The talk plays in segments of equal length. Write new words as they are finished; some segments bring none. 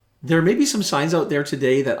There may be some signs out there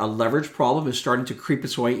today that a leverage problem is starting to creep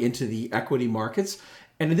its way into the equity markets.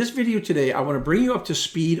 And in this video today, I want to bring you up to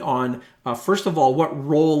speed on, first of all, what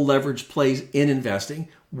role leverage plays in investing,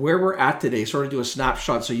 where we're at today, sort of do a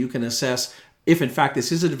snapshot so you can assess if in fact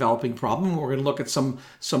this is a developing problem. We're going to look at some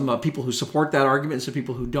people who support that argument and some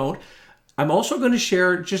people who don't. I'm also going to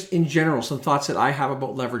share just in general some thoughts that I have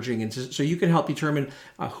about leveraging, and so you can help determine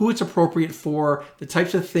who it's appropriate for, the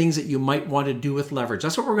types of things that you might want to do with leverage.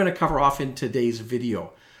 That's what we're going to cover off in today's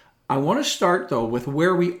video. I want to start though with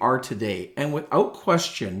where we are today, and without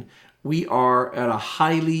question, we are at a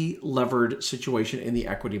highly levered situation in the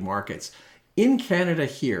equity markets. In Canada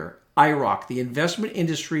here, IIROC, the Investment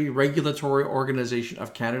Industry Regulatory Organization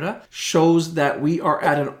of Canada, shows that we are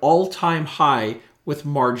at an all-time high with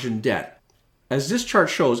margin debt. As this chart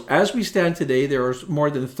shows, as we stand today, there is more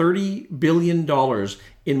than $30 billion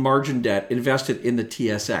in margin debt invested in the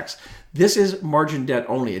TSX. This is margin debt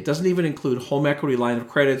only. It doesn't even include home equity line of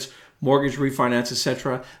credits, mortgage refinance,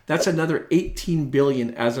 etc. That's another $18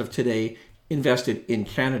 billion as of today invested in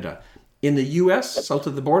Canada. In the US, south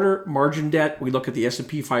of the border, margin debt, we look at the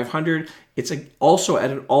S&P 500, it's also at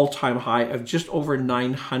an all-time high of just over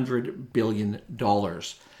 $900 billion.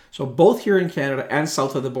 So both here in Canada and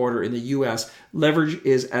south of the border in the US, leverage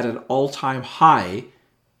is at an all-time high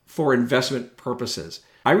for investment purposes.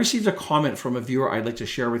 I received a comment from a viewer I'd like to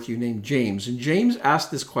share with you named James, and James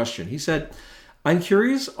asked this question. He said, "I'm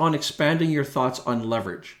curious on expanding your thoughts on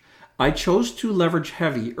leverage. I chose to leverage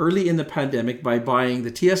heavy early in the pandemic by buying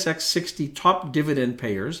the TSX 60 top dividend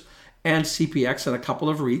payers and CPX and a couple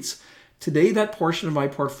of REITs. Today, that portion of my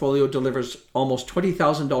portfolio delivers almost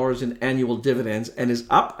 $20,000 in annual dividends and is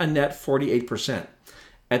up a net 48%.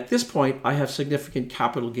 At this point, I have significant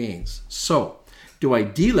capital gains. So, do I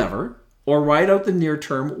delever or ride out the near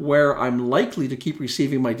term where I'm likely to keep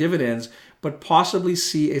receiving my dividends but possibly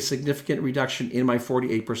see a significant reduction in my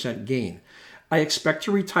 48% gain? I expect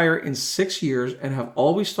to retire in 6 years and have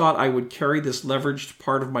always thought I would carry this leveraged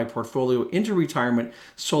part of my portfolio into retirement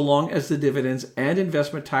so long as the dividends and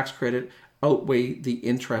investment tax credit outweigh the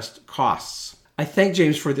interest costs." I thank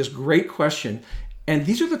James for this great question. And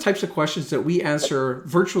these are the types of questions that we answer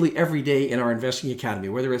virtually every day in our Investing Academy,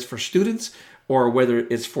 whether it's for students or whether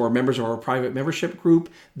it's for members of our private membership group.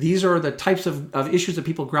 These are the types of issues that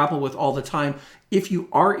people grapple with all the time. If you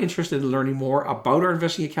are interested in learning more about our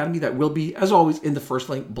Investing Academy, that will be, as always, in the first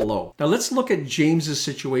link below. Now let's look at James's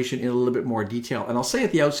situation in a little bit more detail. And I'll say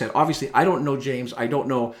at the outset, obviously, I don't know James. I don't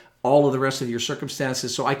know all of the rest of your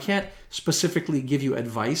circumstances, so I can't specifically give you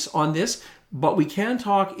advice on this, but we can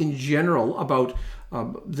talk in general about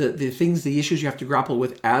the issues you have to grapple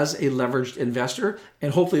with as a leveraged investor,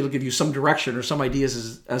 and hopefully it'll give you some direction or some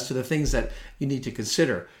ideas as to the things that you need to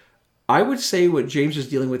consider. I would say what James is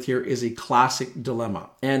dealing with here is a classic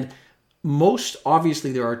dilemma. And most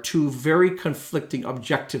obviously, there are two very conflicting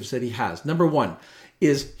objectives that he has. Number one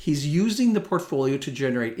is he's using the portfolio to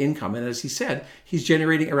generate income. And as he said, he's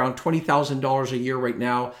generating around $20,000 a year right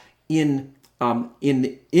now in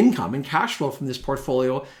income and cash flow from this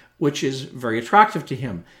portfolio, which is very attractive to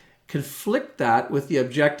him. Conflict that with the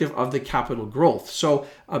objective of the capital growth. So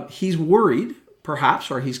he's worried,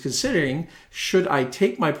 perhaps, or he's considering, should I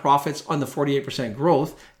take my profits on the 48%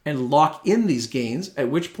 growth and lock in these gains, at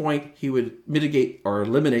which point he would mitigate or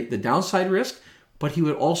eliminate the downside risk, but he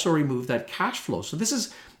would also remove that cash flow. So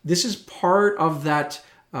this is part of that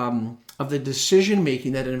of the decision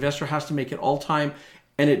making that an investor has to make at all time.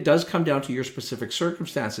 And it does come down to your specific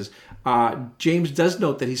circumstances. James does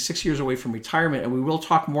note that he's 6 years away from retirement, and we will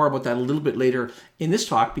talk more about that a little bit later in this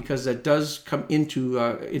talk because that does come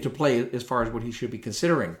into play as far as what he should be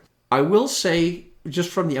considering. I will say,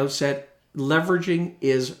 just from the outset, leveraging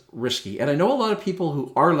is risky. And I know a lot of people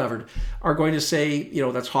who are levered are going to say,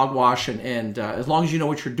 that's hogwash, and as long as you know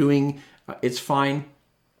what you're doing, it's fine.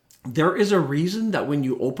 There is a reason that when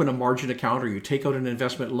you open a margin account or you take out an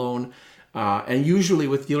investment loan, and usually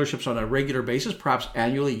with dealerships on a regular basis, perhaps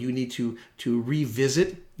annually, you need to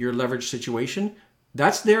revisit your leverage situation.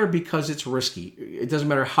 That's there because it's risky. It doesn't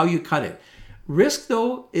matter how you cut it. Risk,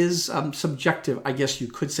 though, is subjective, I guess you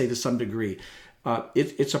could say to some degree.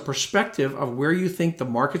 It's a perspective of where you think the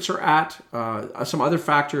markets are at, some other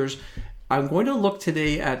factors. I'm going to look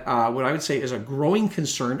today at what I would say is a growing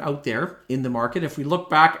concern out there in the market. If we look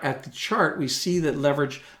back at the chart, we see that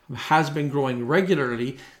leverage has been growing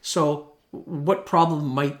regularly. So what problem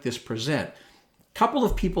might this present? A couple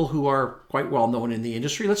of people who are quite well known in the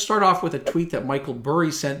industry. Let's start off with a tweet that Michael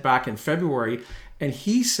Burry sent back in February. And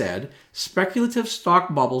he said, speculative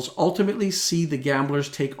stock bubbles ultimately see the gamblers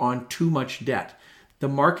take on too much debt. The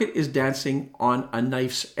market is dancing on a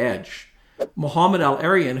knife's edge. Mohammed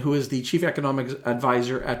Al-Arian, who is the chief economic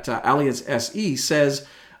advisor at Allianz SE, says,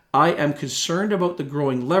 "I am concerned about the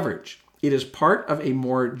growing leverage. It is part of a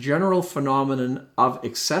more general phenomenon of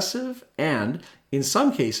excessive and, in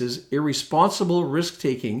some cases, irresponsible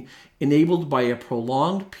risk-taking enabled by a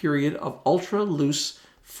prolonged period of ultra-loose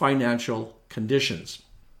financial conditions."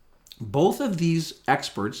 Both of these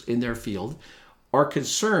experts in their field are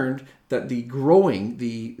concerned that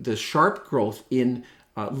the sharp growth in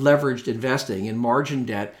leveraged investing in margin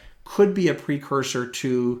debt could be a precursor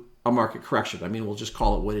to a market correction. I mean, we'll just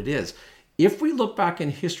call it what it is. If we look back in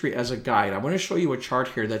history as a guide, I want to show you a chart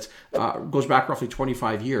here that goes back roughly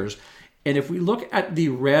 25 years. And if we look at the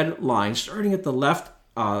red line, starting at the left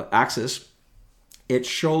axis, it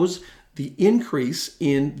shows the increase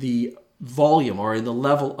in the volume or in the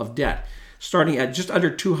level of debt, starting at just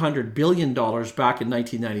under $200 billion back in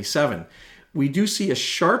 1997. We do see a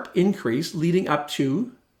sharp increase leading up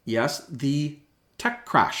to, yes, the tech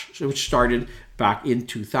crash, which started back in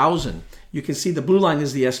 2000. You can see the blue line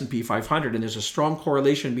is the S&P 500, and there's a strong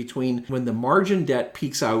correlation between when the margin debt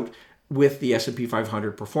peaks out with the S&P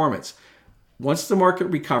 500 performance. Once the market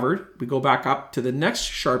recovered, we go back up to the next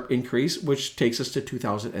sharp increase, which takes us to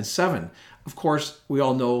 2007. Of course, we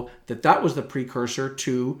all know that that was the precursor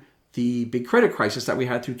to the big credit crisis that we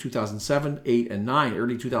had through 2007, 8, and 9,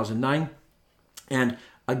 early 2009. And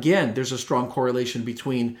again, there's a strong correlation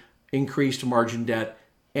between increased margin debt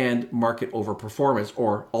and market overperformance,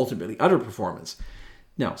 or ultimately underperformance.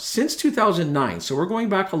 Now, since 2009, so we're going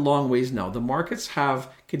back a long ways now, the markets have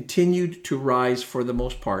continued to rise for the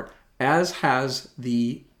most part, as has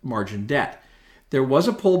the margin debt. There was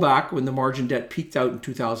a pullback when the margin debt peaked out in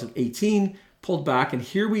 2018, pulled back, and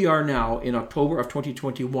here we are now in October of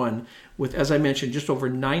 2021 with, as I mentioned, just over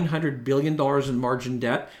 $900 billion in margin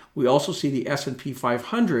debt. We also see the S&P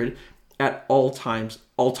 500 at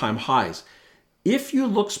all-time highs. If you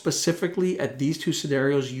look specifically at these two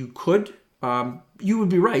scenarios, you would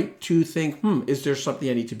be right to think, is there something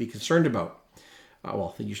I need to be concerned about?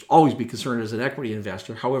 Well, you should always be concerned as an equity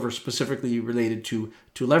investor, however, specifically related to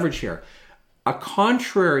leverage here. A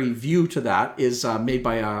contrary view to that is made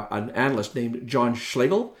by an analyst named John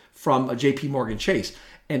Schlegel from JP Morgan Chase.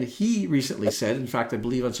 And he recently said, in fact, I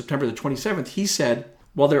believe on September the 27th, he said,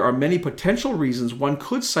 while there are many potential reasons one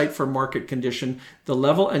could cite for market condition, the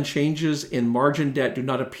level and changes in margin debt do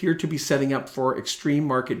not appear to be setting up for extreme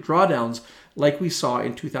market drawdowns like we saw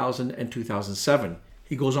in 2000 and 2007.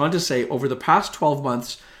 He goes on to say, over the past 12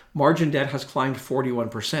 months, margin debt has climbed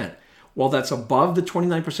 41%. While that's above the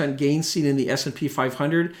 29% gain seen in the S&P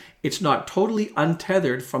 500, it's not totally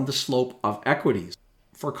untethered from the slope of equities.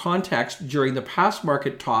 For context, during the past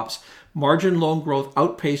market tops, margin loan growth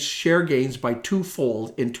outpaced share gains by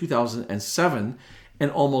twofold in 2007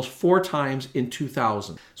 and almost 4 times in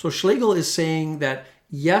 2000. So Schlegel is saying that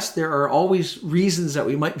yes, there are always reasons that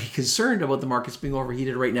we might be concerned about the markets being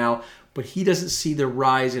overheated right now, but he doesn't see the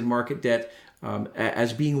rise in market debt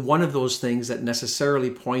as being one of those things that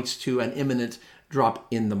necessarily points to an imminent drop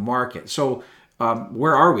in the market. So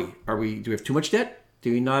where are we? Do we have too much debt?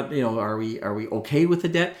 Do we not, are we okay with the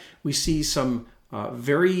debt? We see some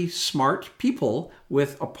very smart people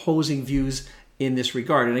with opposing views in this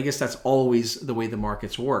regard. And I guess that's always the way the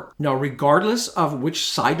markets work. Now, regardless of which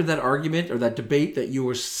side of that argument or that debate that you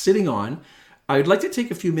were sitting on, I'd like to take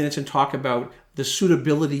a few minutes and talk about the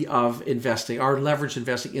suitability of investing, our leveraged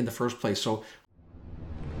investing in the first place. So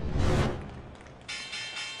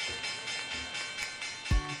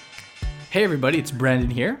hey everybody, it's Brandon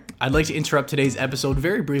here. I'd like to interrupt today's episode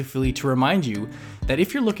very briefly to remind you that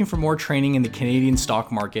if you're looking for more training in the Canadian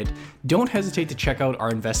stock market, don't hesitate to check out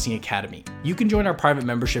our Investing Academy. You can join our private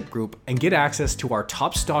membership group and get access to our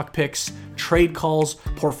top stock picks, trade calls,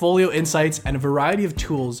 portfolio insights, and a variety of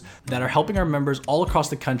tools that are helping our members all across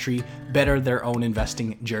the country better their own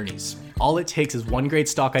investing journeys. All it takes is one great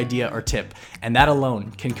stock idea or tip, and that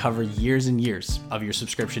alone can cover years and years of your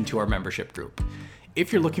subscription to our membership group.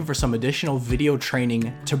 If you're looking for some additional video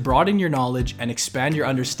training to broaden your knowledge and expand your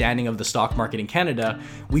understanding of the stock market in Canada,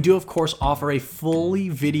 we do of course offer a fully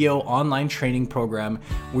video online training program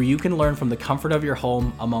where you can learn from the comfort of your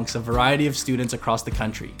home amongst a variety of students across the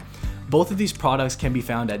country. Both of these products can be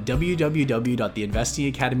found at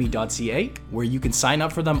www.theinvestingacademy.ca, where you can sign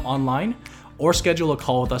up for them online or schedule a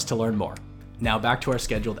call with us to learn more. Now back to our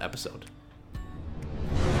scheduled episode.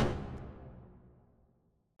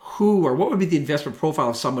 Who or what would be the investment profile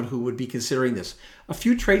of someone who would be considering this? A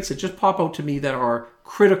few traits that just pop out to me that are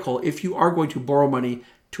critical if you are going to borrow money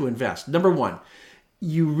to invest. Number one,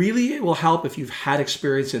 you really will help if you've had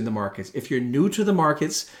experience in the markets. If you're new to the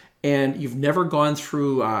markets and you've never gone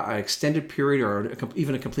through an extended period or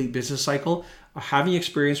even a complete business cycle, having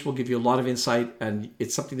experience will give you a lot of insight, and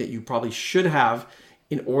it's something that you probably should have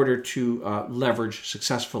in order to leverage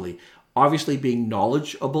successfully. Obviously, being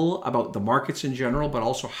knowledgeable about the markets in general, but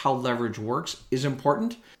also how leverage works is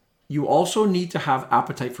important. You also need to have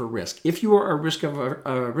appetite for risk. If you are a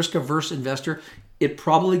risk-averse investor, it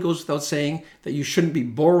probably goes without saying that you shouldn't be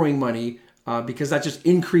borrowing money because that just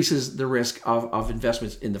increases the risk of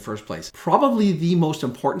investments in the first place. Probably the most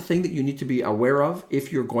important thing that you need to be aware of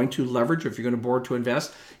if you're going to leverage or if you're going to borrow to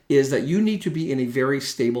invest is that you need to be in a very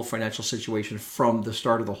stable financial situation from the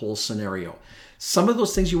start of the whole scenario. Some of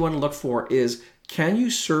those things you want to look for is, can you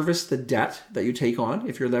service the debt that you take on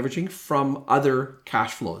if you're leveraging from other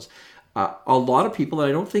cash flows? A lot of people, and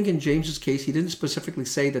I don't think in James's case, he didn't specifically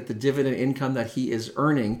say that the dividend income that he is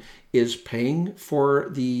earning is paying for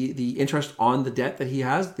the interest on the debt that he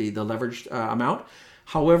has, the leveraged amount.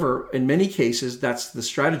 However, in many cases, that's the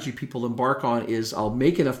strategy people embark on is, I'll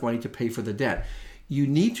make enough money to pay for the debt. You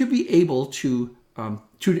need to be able to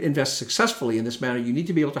invest successfully in this manner. You need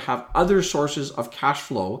to be able to have other sources of cash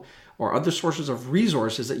flow or other sources of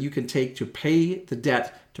resources that you can take to pay the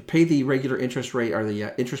debt, to pay the regular interest rate or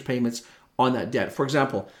the interest payments on that debt. For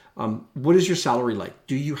example, what is your salary like?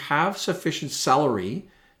 Do you have sufficient salary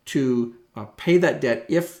to pay that debt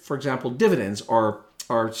if, for example, dividends are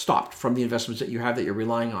stopped from the investments that you have that you're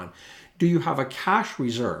relying on? Do you have a cash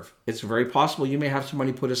reserve? It's very possible you may have some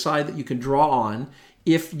money put aside that you can draw on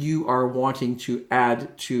if you are wanting to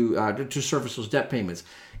add to service those debt payments.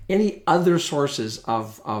 Any other sources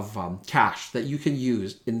of cash that you can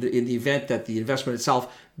use in the event that the investment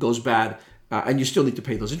itself goes bad, and you still need to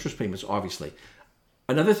pay those interest payments, obviously.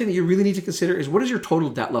 Another thing that you really need to consider is, what is your total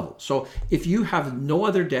debt level? So if you have no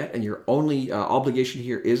other debt and your only obligation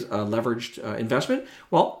here is a leveraged investment,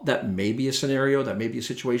 well, that may be a scenario, that may be a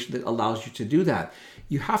situation that allows you to do that.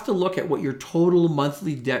 You have to look at what your total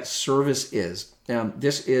monthly debt service is.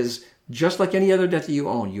 This is just like any other debt that you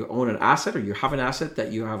own. You own an asset, or you have an asset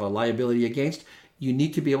that you have a liability against. You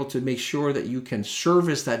need to be able to make sure that you can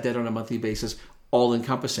service that debt on a monthly basis, all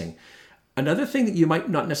encompassing. Another thing that you might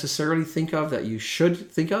not necessarily think of that you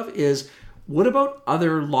should think of is, what about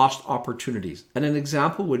other lost opportunities? And an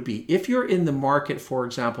example would be, if you're in the market, for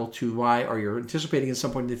example, to buy, or you're anticipating at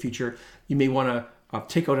some point in the future, you may want to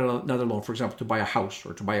take out another loan, for example, to buy a house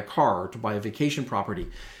or to buy a car or to buy a vacation property.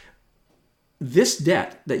 This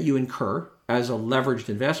debt that you incur as a leveraged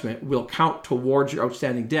investment will count towards your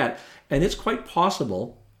outstanding debt. And it's quite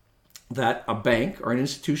possible that a bank or an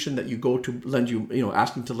institution that you go to lend you,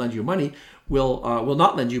 asking to lend you money, will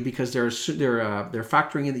not lend you because they're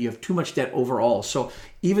factoring in that you have too much debt overall. So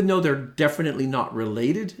even though they're definitely not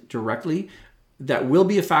related directly, that will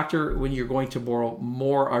be a factor when you're going to borrow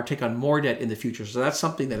more or take on more debt in the future. So that's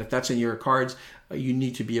something that, if that's in your cards, you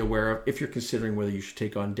need to be aware of if you're considering whether you should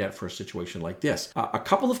take on debt for a situation like this. A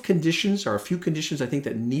couple of conditions, or a few conditions, I think,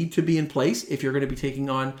 that need to be in place if you're going to be taking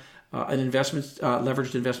on an investment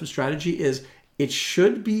leveraged investment strategy is, it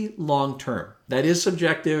should be long-term. That is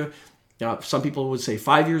subjective. Some people would say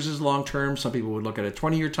 5 years is long-term. Some people would look at a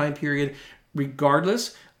 20-year time period.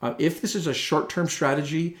 Regardless, if this is a short-term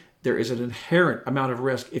strategy, there is an inherent amount of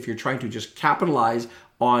risk if you're trying to just capitalize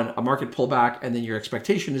on a market pullback, and then your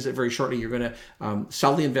expectation is that very shortly you're going to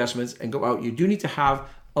sell the investments and go out. You do need to have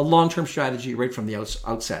a long-term strategy right from the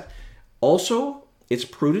outset. Also, it's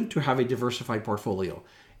prudent to have a diversified portfolio.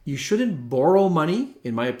 You shouldn't borrow money,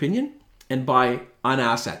 in my opinion, and buy an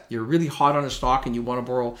asset. You're really hot on a stock and you want to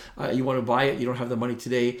borrow, you want to buy it. You don't have the money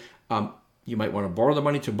today. You might want to borrow the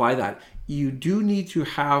money to buy that. You do need to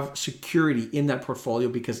have security in that portfolio,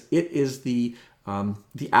 because it is the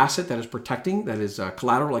asset that is protecting, that is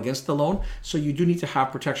collateral against the loan. So you do need to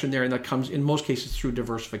have protection there, and that comes in most cases through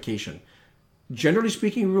diversification. Generally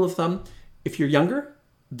speaking, rule of thumb, if you're younger,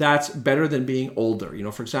 that's better than being older.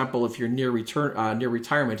 For example, if you're near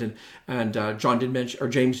retirement, and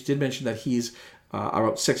James did mention that he's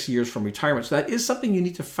about 6 years from retirement. So that is something you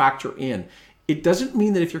need to factor in. It doesn't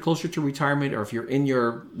mean that if you're closer to retirement, or if you're in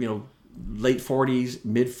your late 40s,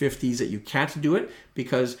 mid 50s, that you can't do it,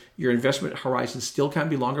 because your investment horizon still can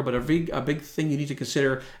be longer. But a big thing you need to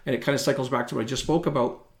consider, and it kind of cycles back to what I just spoke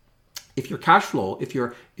about, if your cash flow, if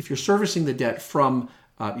you're servicing the debt from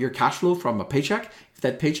your cash flow from a paycheck, if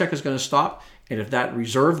that paycheck is going to stop, and if that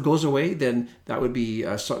reserve goes away, then that would be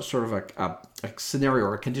sort of a scenario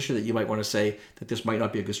or a condition that you might want to say that this might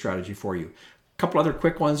not be a good strategy for you. A couple other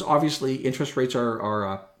quick ones. Obviously, interest rates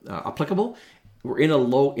are applicable. We're in a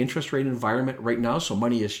low interest rate environment right now, so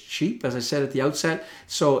money is cheap, as I said at the outset.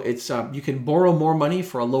 So it's you can borrow more money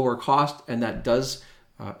for a lower cost, and that does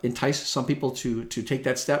entice some people to take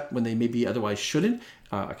that step when they maybe otherwise shouldn't.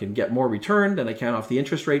 I can get more return than I can off the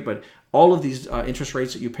interest rate, but all of these interest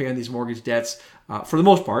rates that you pay on these mortgage debts, for the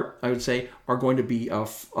most part, I would say, are going to be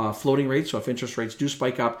floating rates. So if interest rates do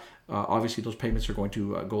spike up, obviously those payments are going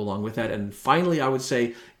to go along with that. And finally, I would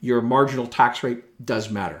say your marginal tax rate does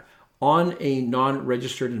matter. On a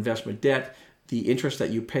non-registered investment debt, the interest that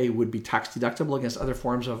you pay would be tax deductible against other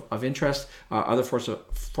forms of interest, other forms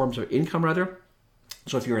of income rather.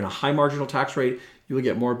 So if you're in a high marginal tax rate, you will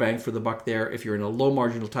get more bang for the buck there. If you're in a low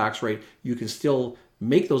marginal tax rate, you can still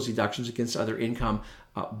make those deductions against other income,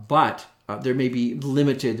 but there may be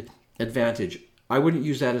limited advantage. I wouldn't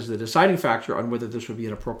use that as the deciding factor on whether this would be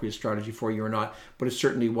an appropriate strategy for you or not, but it's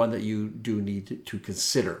certainly one that you do need to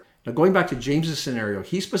consider. Now, going back to James's scenario,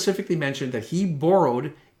 he specifically mentioned that he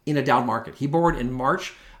borrowed in a down market. He borrowed in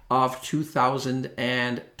March of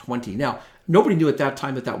 2020. Now, nobody knew at that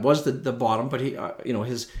time that was the bottom, but he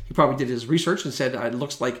probably did his research and said it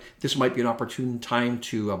looks like this might be an opportune time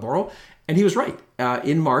to borrow, and he was right.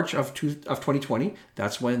 In March of 2020,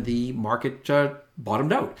 that's when the market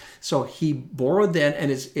bottomed out. So he borrowed then,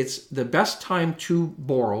 and it's the best time to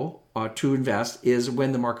borrow to invest is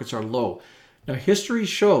when the markets are low. Now, history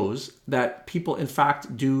shows that people, in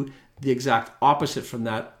fact, do the exact opposite from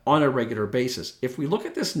that on a regular basis. If we look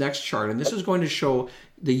at this next chart, and this is going to show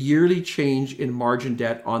the yearly change in margin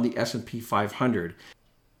debt on the S&P 500.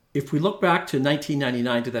 If we look back to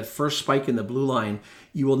 1999 to that first spike in the blue line,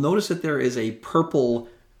 you will notice that there is a purple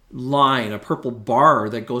line, a purple bar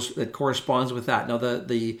that corresponds with that. Now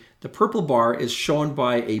the purple bar is shown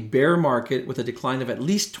by a bear market with a decline of at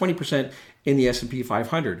least 20% in the S&P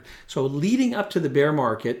 500. So leading up to the bear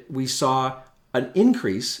market, we saw an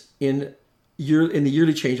increase in the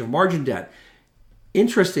yearly change of margin debt.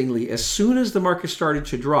 Interestingly, as soon as the market started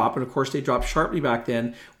to drop, and of course they dropped sharply back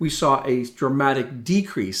then, we saw a dramatic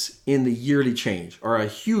decrease in the yearly change, or a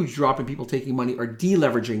huge drop in people taking money or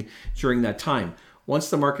deleveraging during that time. Once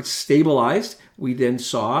the market stabilized, we then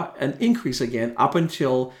saw an increase again up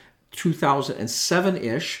until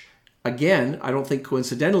 2007-ish. Again, I don't think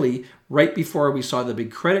coincidentally, right before we saw the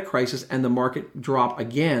big credit crisis and the market drop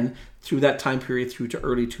again through that time period through to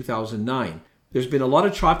early 2009. There's been a lot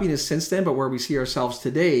of choppiness since then, but where we see ourselves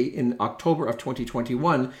today in October of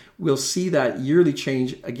 2021, we'll see that yearly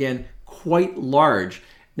change again quite large.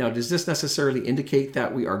 Now, does this necessarily indicate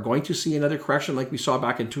that we are going to see another correction like we saw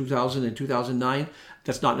back in 2000 and 2009?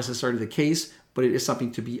 That's not necessarily the case, but it is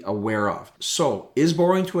something to be aware of. So, is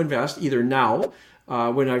borrowing to invest either now,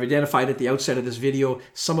 when I've identified at the outset of this video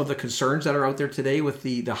some of the concerns that are out there today with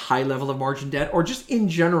the high level of margin debt, or just in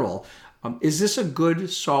general, is this a good,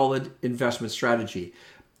 solid investment strategy?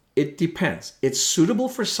 It depends. It's suitable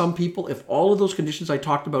for some people if all of those conditions I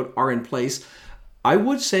talked about are in place. I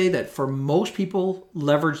would say that for most people,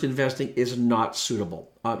 leveraged investing is not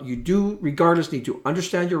suitable. You do, regardless, need to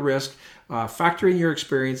understand your risk, factor in your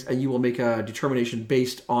experience, and you will make a determination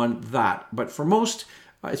based on that. But for most,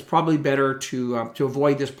 it's probably better to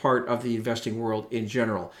avoid this part of the investing world in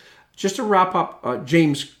general. Just to wrap up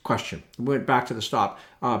James' question, we went back to the start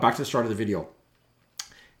of the video.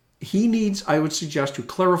 He needs, I would suggest, to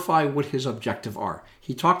clarify what his objectives are.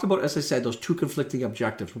 He talked about, as I said, those two conflicting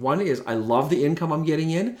objectives. One is, I love the income I'm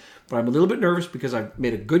getting in, but I'm a little bit nervous because I've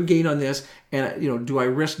made a good gain on this, and do I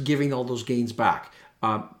risk giving all those gains back?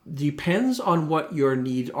 Depends on what your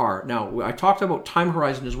needs are. Now, I talked about time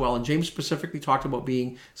horizon as well, and James specifically talked about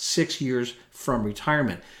being 6 years from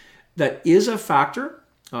retirement. That is a factor.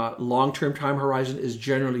 Long-term time horizon is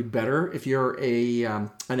generally better if you're an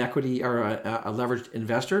equity or a leveraged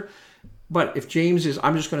investor. But if James is,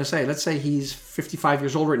 I'm just going to say, let's say he's 55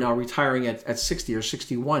 years old right now, retiring at 60 or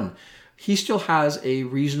 61, he still has a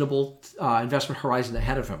reasonable investment horizon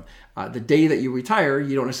ahead of him. The day that you retire,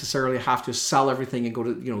 you don't necessarily have to sell everything and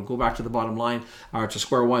go back to the bottom line or to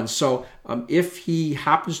square one. So if he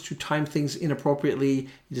happens to time things inappropriately,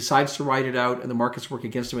 he decides to ride it out, and the markets work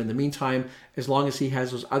against him in the meantime, as long as he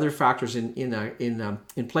has those other factors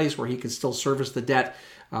in place where he can still service the debt.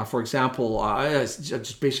 For example,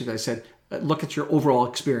 just basically I said, look at your overall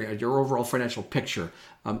experience, your overall financial picture.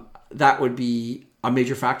 That would be a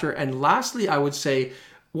major factor. And lastly, I would say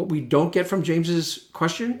what we don't get from James's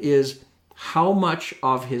question is how much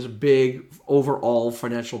of his big overall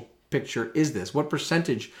financial picture is this? What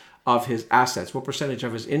percentage of his assets, what percentage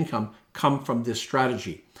of his income come from this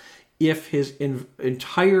strategy? If his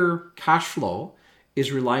entire cash flow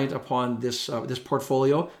is reliant upon this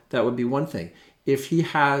portfolio, that would be one thing. If he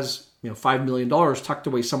has $5 million tucked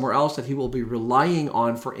away somewhere else that he will be relying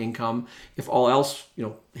on for income. If all else,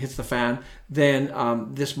 hits the fan, then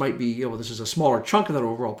this might be, this is a smaller chunk of that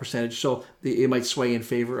overall percentage. So it might sway in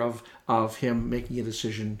favor of him making a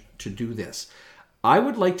decision to do this. I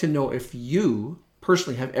would like to know if you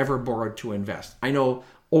personally have ever borrowed to invest. I know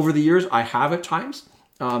over the years I have at times.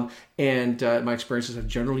 And my experiences have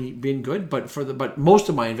generally been good, but most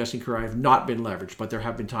of my investing career I have not been leveraged. But there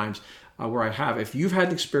have been times where I have. If you've had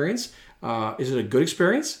an experience, is it a good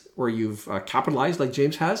experience where you've capitalized like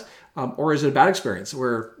James has, or is it a bad experience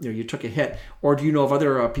where you took a hit? Or do you know of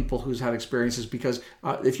other people who's had experiences? Because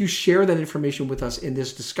if you share that information with us in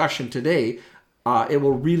this discussion today, it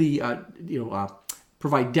will really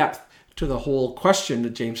provide depth to the whole question that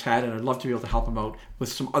James had, and I'd love to be able to help him out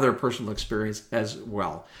with some other personal experience as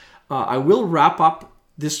well. I will wrap up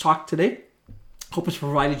this talk today. Hope it's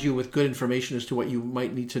provided you with good information as to what you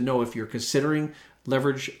might need to know if you're considering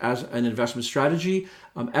leverage as an investment strategy.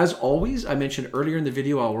 As always, I mentioned earlier in the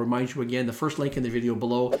video, I'll remind you again, the first link in the video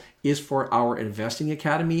below is for our Investing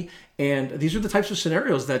Academy. And these are the types of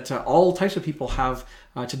scenarios that all types of people have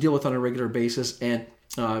to deal with on a regular basis. And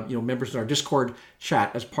members in our Discord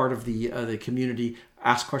chat as part of the community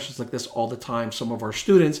ask questions like this all the time. Some of our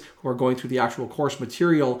students who are going through the actual course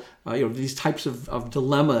material, these types of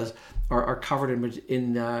dilemmas are covered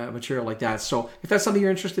in material like that. So if that's something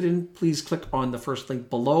you're interested in, please click on the first link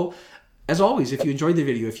below. As always, if you enjoyed the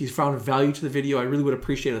video, if you found value to the video, I really would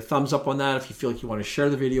appreciate a thumbs up on that. If you feel like you want to share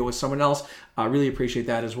the video with someone else, I really appreciate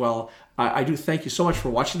that as well. I do thank you so much for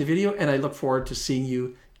watching the video, and I look forward to seeing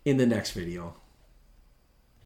you in the next video.